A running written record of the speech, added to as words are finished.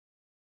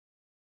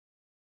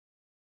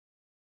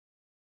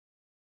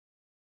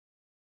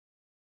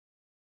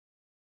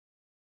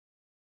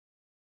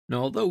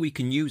Now, although we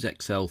can use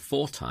Excel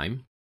for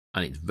time,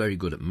 and it's very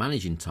good at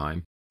managing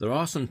time, there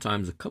are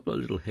sometimes a couple of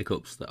little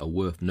hiccups that are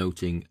worth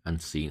noting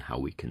and seeing how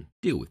we can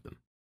deal with them.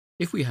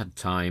 If we had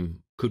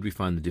time, could we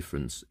find the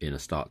difference in a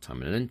start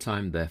time and an end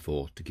time,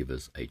 therefore to give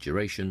us a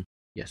duration?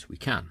 Yes, we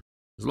can.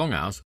 As long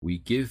as we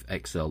give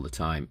Excel the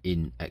time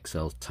in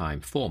Excel's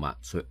time format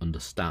so it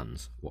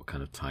understands what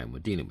kind of time we're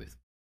dealing with.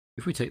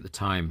 If we take the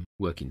time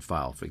working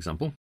file, for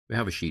example, we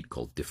have a sheet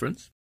called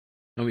difference,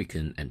 and we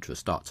can enter a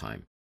start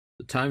time.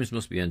 The times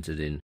must be entered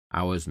in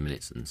hours,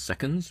 minutes, and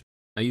seconds.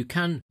 Now you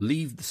can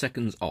leave the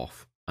seconds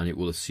off and it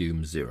will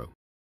assume 0,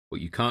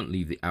 but you can't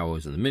leave the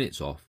hours and the minutes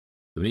off.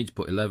 So we need to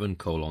put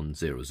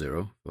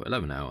 11:00 for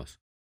 11 hours.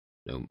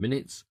 No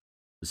minutes.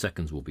 The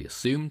seconds will be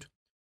assumed.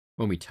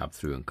 When we tab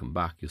through and come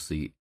back, you'll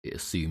see it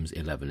assumes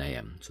 11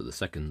 AM. So the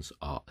seconds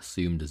are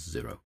assumed as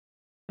 0.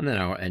 And then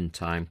our end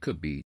time could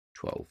be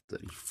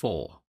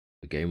 12:34.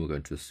 Again, we're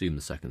going to assume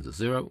the seconds are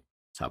 0,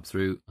 tab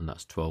through, and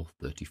that's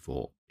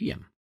 12:34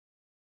 PM.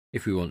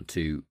 If we want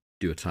to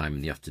do a time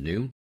in the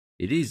afternoon,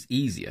 it is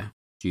easier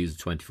to use a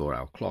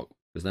 24-hour clock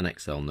because then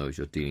Excel knows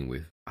you're dealing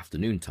with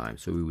afternoon time.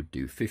 So we would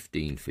do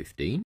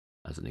 15:15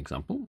 as an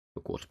example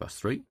for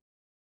 3:15.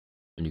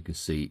 And you can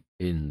see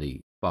in the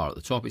bar at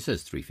the top, it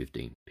says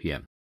 3:15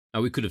 PM.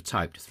 Now we could have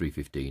typed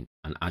 3:15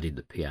 and added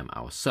the PM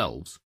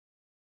ourselves.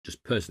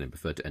 Just personally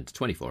prefer to enter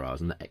 24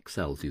 hours and let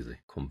Excel do the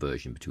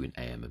conversion between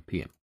AM and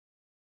PM.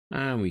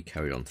 And we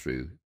carried on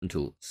through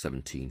until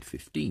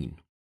 17:15,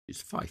 which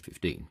is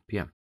 5:15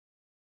 PM.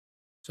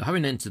 So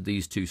having entered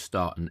these two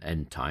start and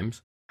end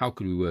times, how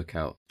could we work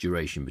out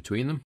duration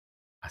between them?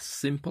 As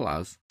simple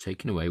as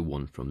taking away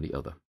one from the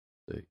other.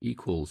 So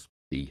equals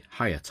the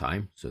higher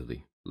time, so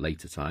the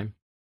later time,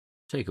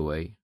 take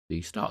away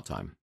the start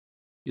time.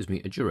 Gives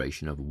me a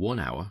duration of 1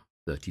 hour,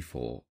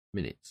 34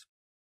 minutes.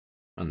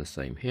 And the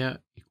same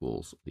here,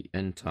 equals the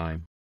end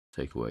time,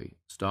 take away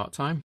start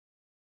time,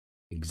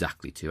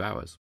 exactly 2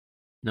 hours.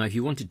 Now, if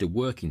you wanted to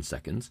work in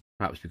seconds,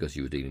 perhaps because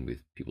you were dealing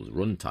with people's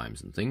run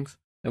times and things,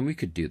 then we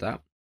could do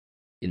that.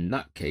 In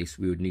that case,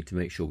 we would need to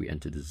make sure we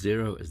entered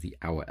 0 as the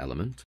hour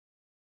element,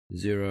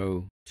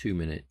 0, 2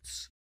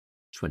 minutes,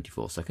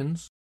 24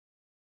 seconds,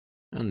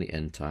 and the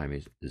end time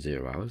is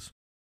 0 hours,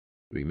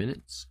 3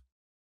 minutes,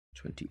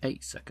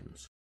 28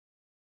 seconds.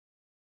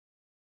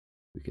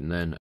 We can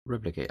then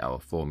replicate our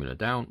formula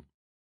down,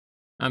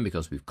 and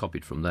because we've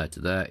copied from there to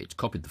there, it's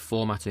copied the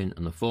formatting,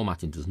 and the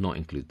formatting does not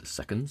include the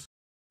seconds,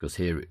 because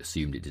here it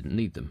assumed it didn't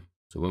need them.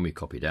 So when we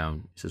copy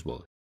down, it says,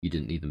 well, you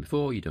didn't need them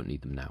before, you don't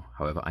need them now.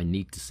 However, I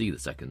need to see the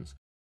seconds.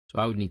 So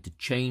I would need to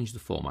change the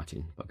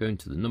formatting by going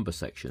to the number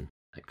section,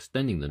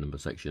 extending the number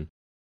section,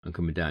 and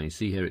coming down. You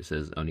see here it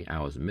says only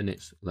hours and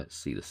minutes. Let's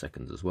see the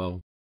seconds as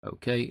well.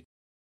 Okay.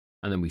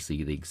 And then we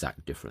see the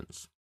exact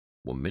difference,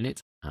 1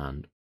 minute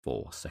and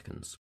 4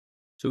 seconds.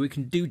 So we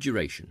can do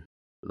duration.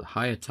 For the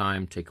higher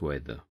time, take away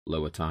the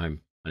lower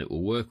time, and it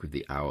will work with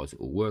the hours, it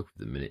will work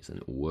with the minutes, and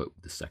it will work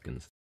with the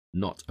seconds.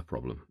 Not a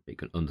problem. It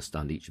can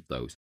understand each of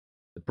those.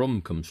 The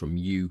problem comes from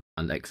you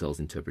and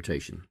Excel's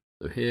interpretation.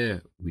 So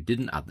here we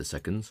didn't add the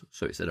seconds,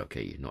 so it said,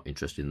 okay, you're not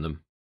interested in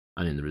them.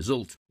 And in the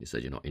result, it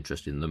said you're not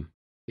interested in them.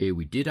 Here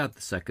we did add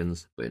the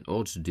seconds, but in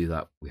order to do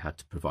that, we had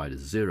to provide a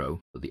 0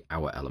 for the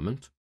hour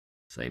element.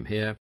 Same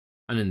here.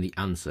 And in the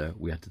answer,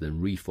 we had to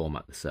then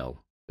reformat the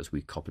cell because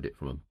we copied it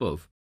from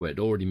above, where it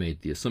already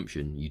made the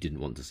assumption you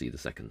didn't want to see the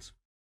seconds.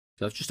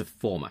 So that's just a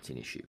formatting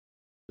issue.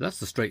 So that's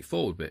the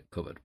straightforward bit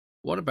covered.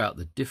 What about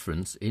the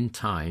difference in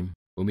time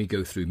when we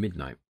go through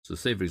midnight? So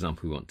say, for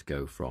example, we want to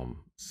go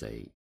from,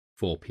 say,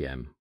 4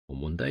 PM on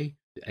one day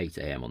to 8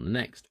 AM on the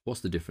next. What's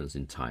the difference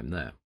in time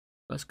there?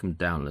 Let's come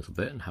down a little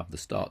bit and have the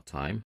start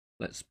time.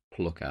 Let's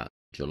look at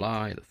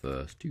July the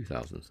 1st,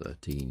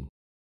 2013,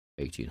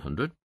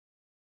 1800.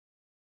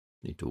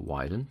 Need to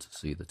widen to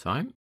see the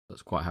time.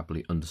 That's quite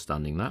happily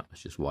understanding that.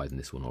 Let's just widen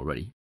this one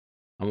already.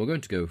 And we're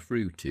going to go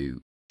through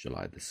to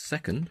July the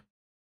 2nd,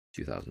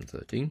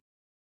 2013,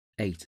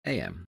 8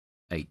 AM,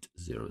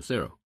 800.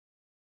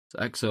 So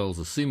Excel's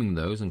assuming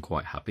those and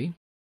quite happy.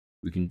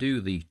 We can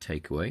do the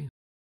takeaway.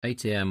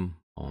 8 AM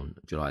on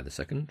July the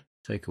 2nd,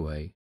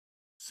 takeaway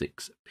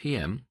 6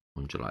 PM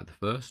on July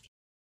the 1st,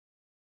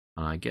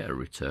 and I get a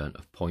return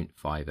of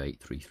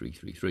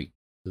 0.583333.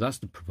 So that's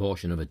the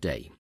proportion of a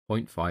day,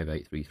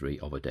 0.5833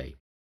 of a day.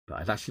 But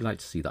I'd actually like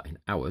to see that in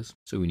hours,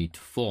 so we need to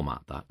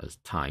format that as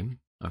time.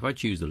 Now if I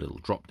choose the little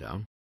drop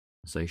down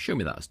and say, show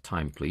me that as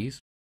time,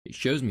 please, it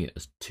shows me it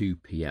as 2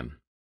 PM.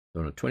 So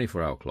on a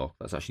 24-hour clock,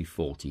 that's actually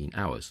 14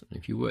 hours. And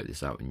if you work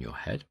this out in your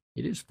head,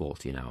 it is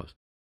 14 hours.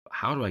 But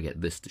how do I get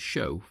this to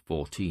show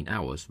 14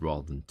 hours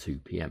rather than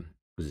 2 PM?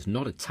 Because it's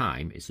not a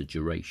time, it's a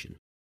duration.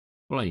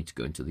 Well, I need to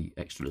go into the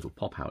extra little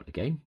pop out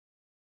again,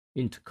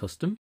 into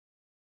custom,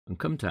 and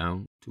come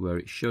down to where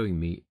it's showing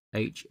me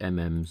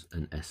HMMs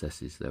and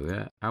SSs. There we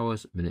are,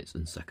 hours, minutes,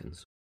 and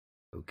seconds.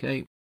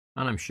 Okay,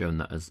 and I'm showing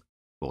that as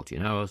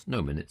 14 hours,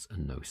 no minutes,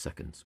 and no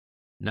seconds.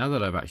 Now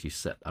that I've actually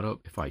set that up,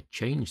 if I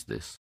change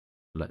this,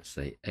 let's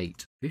say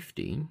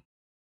 8:15,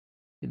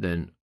 it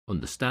then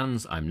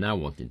understands I'm now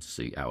wanting to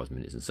see hours,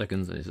 minutes and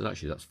seconds, and it says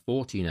actually that's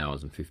 14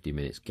 hours and 50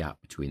 minutes gap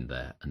between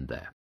there and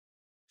there.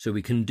 So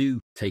we can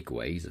do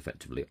takeaways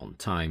effectively on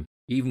time,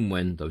 even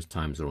when those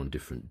times are on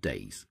different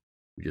days.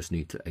 We just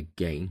need to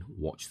again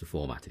watch the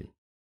formatting.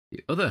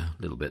 The other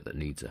little bit that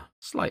needs a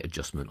slight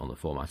adjustment on the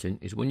formatting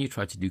is when you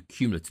try to do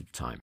cumulative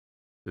time.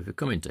 So if we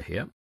come into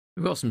here,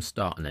 we've got some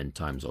start and end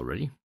times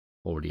already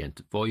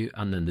entered for you,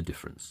 and then the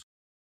difference.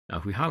 Now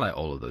if we highlight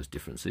all of those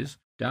differences,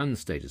 down in the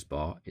status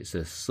bar it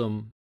says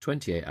sum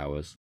 28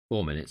 hours,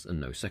 4 minutes and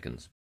no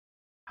seconds.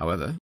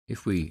 However,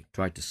 if we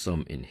try to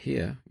sum in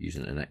here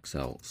using an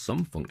Excel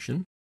sum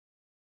function,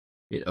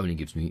 it only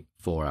gives me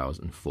 4 hours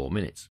and 4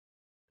 minutes.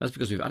 That's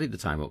because we've added the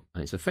time up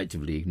and it's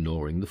effectively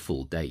ignoring the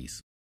full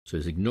days. So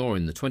it's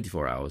ignoring the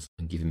 24 hours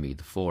and giving me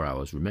the 4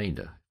 hours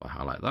remainder. If I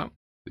highlight that,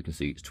 we can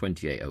see it's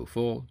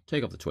 28:04,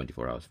 take off the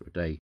 24 hours for a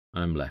day,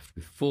 and I'm left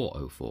with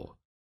 4:04.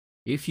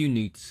 If you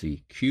need to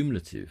see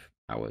cumulative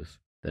hours,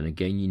 then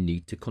again you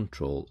need to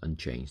control and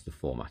change the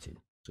formatting.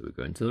 So we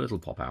go into the little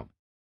pop-out,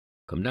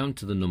 come down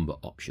to the number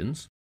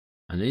options,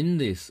 and in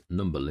this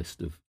number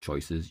list of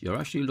choices, you're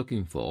actually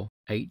looking for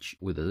H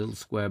with a little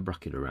square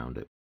bracket around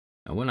it.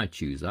 And when I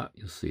choose that,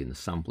 you'll see in the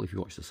sample, if you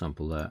watch the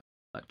sample there,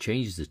 that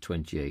changes to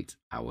 28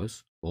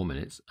 hours, 4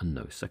 minutes and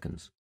no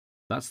seconds.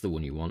 That's the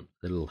one you want,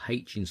 the little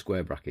H in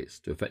square brackets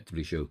to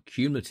effectively show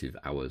cumulative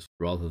hours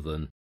rather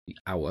than the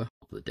hour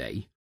of the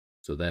day.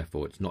 So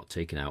therefore it's not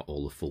taking out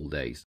all the full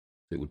days.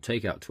 So it would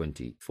take out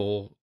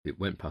 24, if it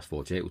went past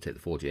 48, it would take the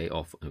 48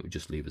 off and it would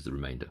just leave as the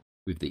remainder.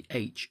 With the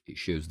H, it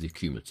shows the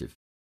cumulative.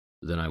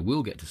 So then I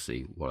will get to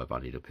see what I've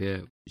added up here,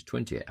 which is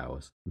 28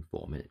 hours and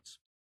 4 minutes.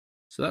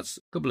 So that's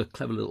a couple of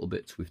clever little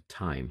bits with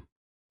time.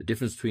 The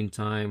difference between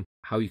time,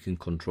 how you can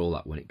control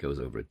that when it goes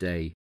over a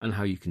day, and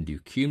how you can do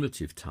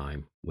cumulative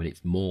time when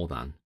it's more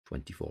than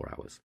 24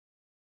 hours.